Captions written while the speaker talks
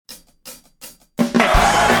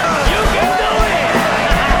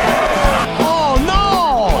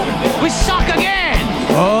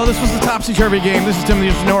topsy-turvy game. This is Tim, the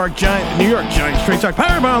New York Giants. Straight talk,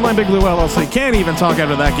 powered by Online Big Blue LLC. Can't even talk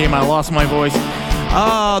after that game. I lost my voice.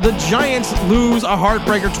 The Giants lose a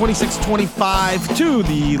heartbreaker 26-25 to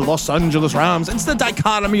the Los Angeles Rams. It's the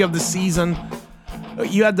dichotomy of the season.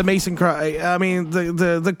 You had the Mason cry. I mean, you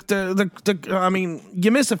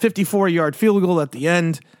miss a 54-yard field goal at the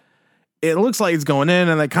end. It looks like it's going in,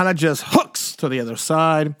 and it kind of just hooks to the other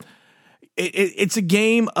side. It's a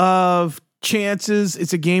game of chances.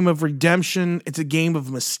 It's a game of redemption. It's a game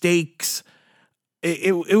of mistakes.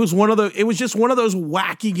 It was just one of those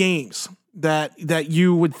wacky games that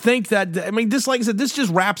you would think that, I mean, this, like I said, this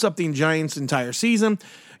just wraps up the Giants' entire season.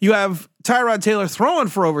 You have Tyrod Taylor throwing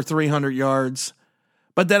for over 300 yards,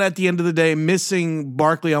 but then at the end of the day, missing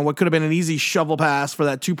Barkley on what could have been an easy shovel pass for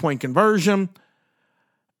that 2-point conversion.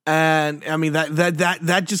 And I mean,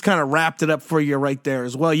 that just kind of wrapped it up for you right there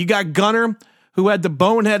as well. You got Gunner, who had the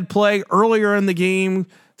bonehead play earlier in the game,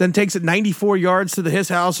 then takes it 94 yards to his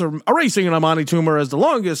house, erasing an Amani Toomer as the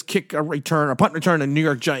longest punt return in New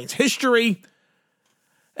York Giants history.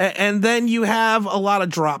 And then you have a lot of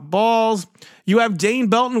drop balls. You have Dane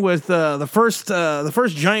Belton with the first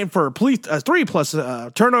Giant for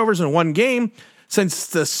 3+ turnovers in one game since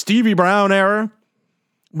the Stevie Brown era.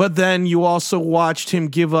 But then you also watched him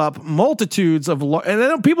give up multitudes of, and I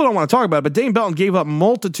know people don't want to talk about it, but Dane Belton gave up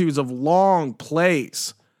multitudes of long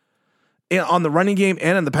plays on the running game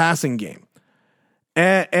and in the passing game.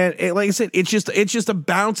 And like I said, it's just a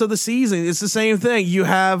bounce of the season. It's the same thing. You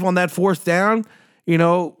have on that fourth down,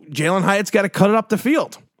 Jalen Hyatt's got to cut it up the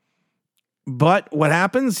field. But what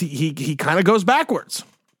happens? He kind of goes backwards.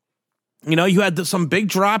 You had some big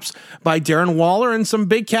drops by Darren Waller and some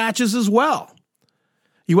big catches as well.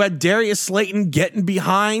 You had Darius Slayton getting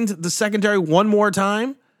behind the secondary one more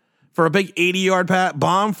time for a big 80-yard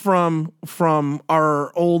bomb from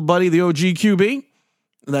our old buddy, the OG QB.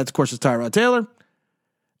 That, of course, is Tyrod Taylor.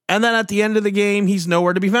 And then at the end of the game, he's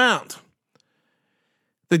nowhere to be found.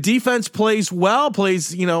 The defense plays well,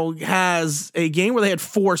 has a game where they had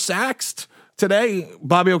 4 sacks today.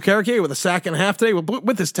 Bobby Okereke with a sack and a half today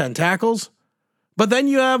with his 10 tackles. But then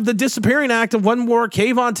you have the disappearing act of one more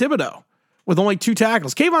Kayvon Thibodeau with only 2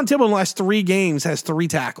 tackles. Kayvon Thibodeau in the last 3 games has 3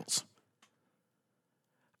 tackles.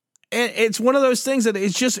 And it's one of those things that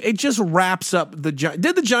it just wraps up the Giants.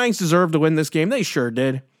 Did the Giants deserve to win this game? They sure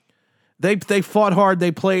did. They fought hard.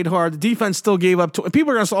 They played hard. The defense still gave up.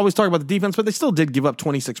 People are going to always talk about the defense, but they still did give up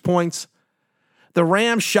 26 points. The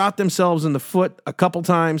Rams shot themselves in the foot a couple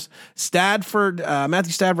times.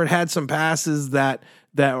 Matthew Stafford had some passes that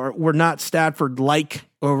were not Stafford-like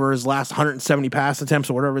over his last 170 pass attempts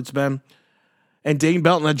or whatever it's been. And Dane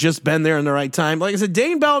Belton had just been there in the right time. Like I said,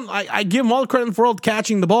 Dane Belton, I give him all the credit in the world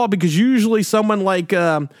catching the ball, because usually someone like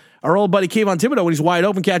our old buddy Kayvon Thibodeau, when he's wide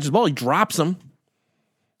open, catches the ball, he drops him.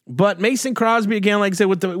 But Mason Crosby, again, like I said,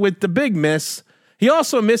 with the big miss, he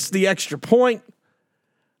also missed the extra point.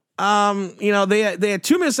 They had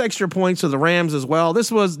 2 missed extra points of the Rams as well.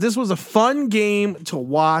 This was a fun game to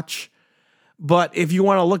watch. But if you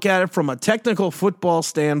want to look at it from a technical football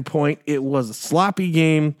standpoint, it was a sloppy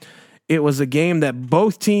game. It was a game that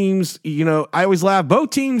both teams, I always laugh, both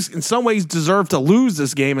teams in some ways deserve to lose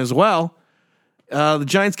this game as well. The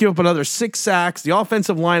Giants gave up another 6 sacks. The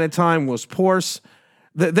offensive line at time was porous.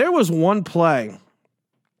 There was one play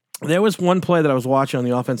that I was watching on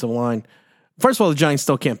the offensive line. First of all, the Giants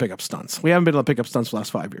still can't pick up stunts. We haven't been able to pick up stunts for the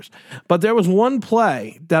last 5 years. But there was one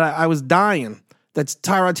play that I was dying that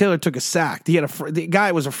Tyrod Taylor took a sack. The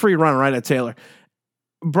guy was a free run right at Taylor.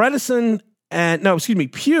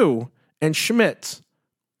 Pugh and Schmidt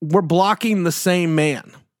were blocking the same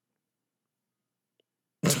man.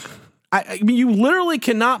 I mean, you literally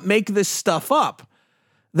cannot make this stuff up.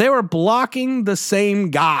 They were blocking the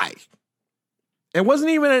same guy. It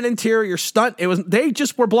wasn't even an interior stunt. They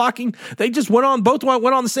just were blocking. They just went on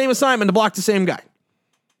the same assignment to block the same guy.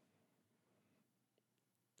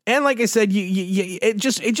 And like I said, it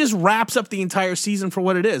just wraps up the entire season for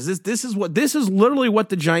what it is. This is literally what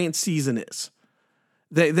the Giants season is.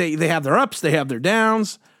 They have their ups, they have their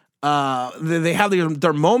downs. They have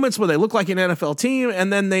their moments where they look like an NFL team,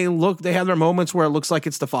 and then they have their moments where it looks like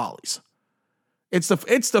it's the Follies. It's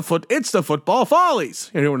the football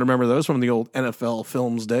Follies. Anyone remember those from the old NFL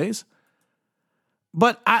films days?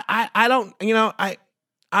 But I'm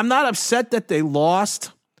not upset that they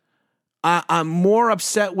lost. I'm more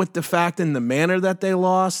upset with the fact in the manner that they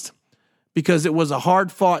lost, because it was a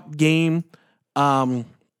hard fought game.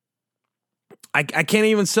 I can't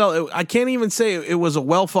even say it was a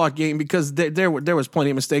well fought game, because there was plenty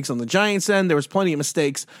of mistakes on the Giants end. There was plenty of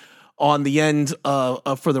mistakes on the end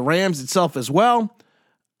for the Rams itself as well.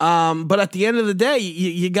 But at the end of the day,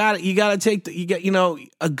 you got to take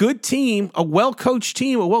a good team, a well coached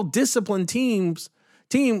team, a well disciplined team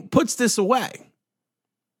puts this away,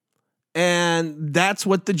 and that's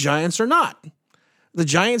what the Giants are not. The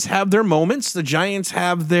Giants have their moments. The Giants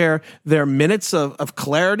have their minutes of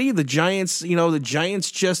clarity. The Giants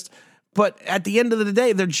just. But at the end of the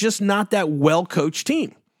day, they're just not that well coached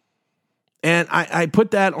team, and I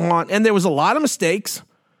put that on. And there was a lot of mistakes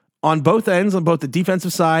on both ends, on both the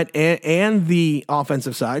defensive side and the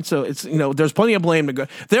offensive side. So it's, there's plenty of blame to go.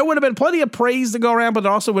 There would have been plenty of praise to go around, but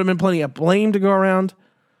there also would have been plenty of blame to go around.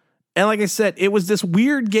 And like I said, it was this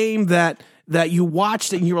weird game that you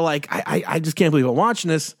watched and you were like, I just can't believe I'm watching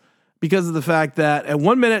this, because of the fact that at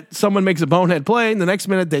 1 minute someone makes a bonehead play, and the next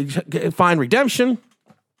minute they find redemption,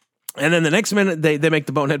 and then the next minute they make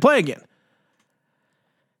the bonehead play again.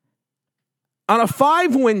 On a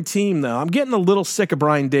 5-win team, though, I'm getting a little sick of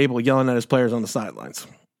Brian Dable yelling at his players on the sidelines.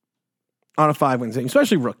 On a 5-win team,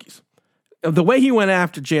 especially rookies. The way he went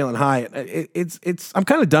after Jalen Hyatt, I'm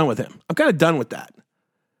kind of done with him. I'm kind of done with that.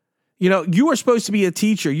 You were supposed to be a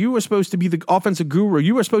teacher. You were supposed to be the offensive guru.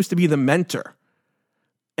 You were supposed to be the mentor.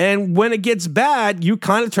 And when it gets bad, you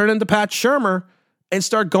kind of turn into Pat Shurmur and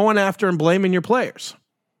start going after and blaming your players.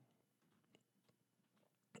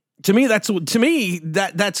 To me,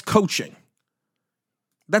 that's coaching.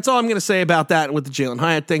 That's all I'm going to say about that with the Jalen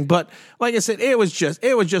Hyatt thing. But like I said, it was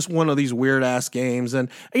just one of these weird ass games. And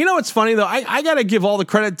what's funny though? I got to give all the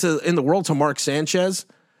credit in the world to Mark Sanchez,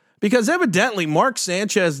 because evidently Mark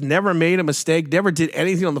Sanchez never made a mistake, never did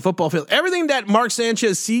anything on the football field. Everything that Mark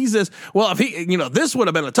Sanchez sees is, well, if he, this would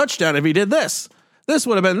have been a touchdown if he did this. This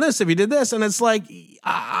would have been this if he did this. And it's like,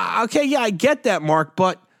 okay, yeah, I get that, Mark,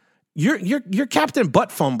 but you're Captain Butt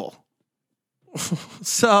Fumble.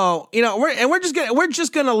 So, we're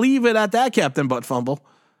just gonna leave it at that, Captain Butt Fumble.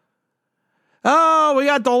 Oh, we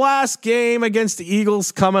got the last game against the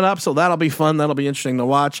Eagles coming up, so that'll be fun. That'll be interesting to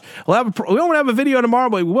watch. We won't have a video tomorrow,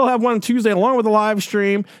 but we will have one on Tuesday along with a live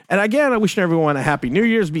stream. And again, I wish everyone a happy New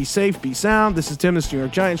Year's. Be safe, be sound. This is Tim, this is New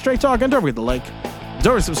York Giants Straight Talk, and don't forget to like, don't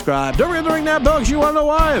forget to subscribe, don't forget to ring that bell because you want to know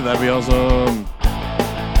why. That'd be awesome.